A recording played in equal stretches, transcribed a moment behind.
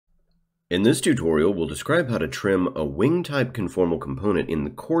In this tutorial, we'll describe how to trim a wing-type conformal component in the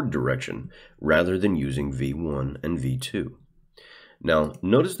chord direction rather than using V1 and V2. Now,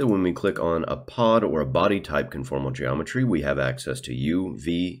 notice that when we click on a pod or a body-type conformal geometry, we have access to U,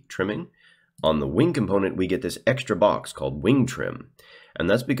 V trimming. On the wing component, we get this extra box called wing trim, and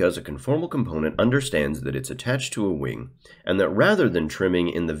that's because a conformal component understands that it's attached to a wing, and that rather than trimming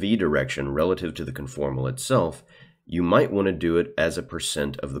in the V direction relative to the conformal itself, you might want to do it as a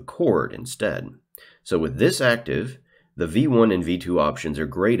percent of the chord instead. So with this active, the V1 and V2 options are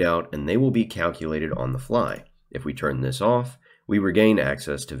grayed out and they will be calculated on the fly. If we turn this off, we regain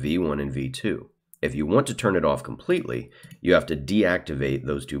access to V1 and V2. If you want to turn it off completely, you have to deactivate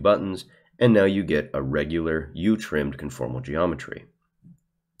those two buttons, and now you get a regular U-trimmed conformal geometry.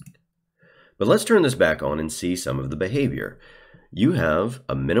 But let's turn this back on and see some of the behavior. You have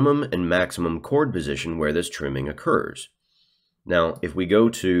a minimum and maximum chord position where this trimming occurs. Now, if we go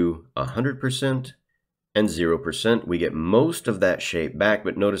to 100% and 0%, we get most of that shape back,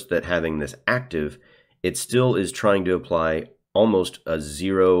 but notice that having this active, it still is trying to apply almost a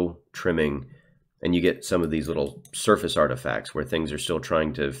zero trimming, and you get some of these little surface artifacts where things are still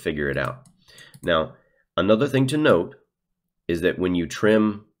trying to figure it out. Now, another thing to note is that when you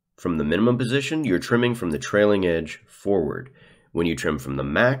trim from the minimum position, you're trimming from the trailing edge forward. When you trim from the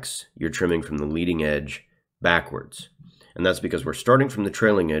max, you're trimming from the leading edge backwards. And that's because we're starting from the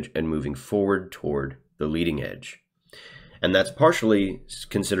trailing edge and moving forward toward the leading edge. And that's partially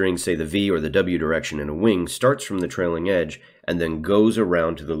considering, say, the V or the W direction in a wing starts from the trailing edge and then goes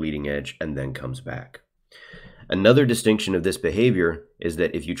around to the leading edge and then comes back. Another distinction of this behavior is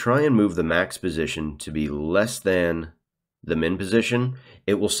that if you try and move the max position to be less than the min position,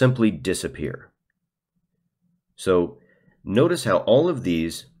 it will simply disappear. So notice how all of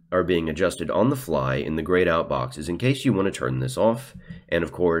these are being adjusted on the fly in the grayed out boxes in case you want to turn this off. And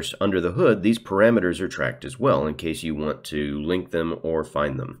of course, under the hood, these parameters are tracked as well in case you want to link them or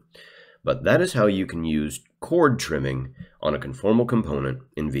find them. But that is how you can use chord trimming on a conformal component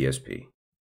in VSP.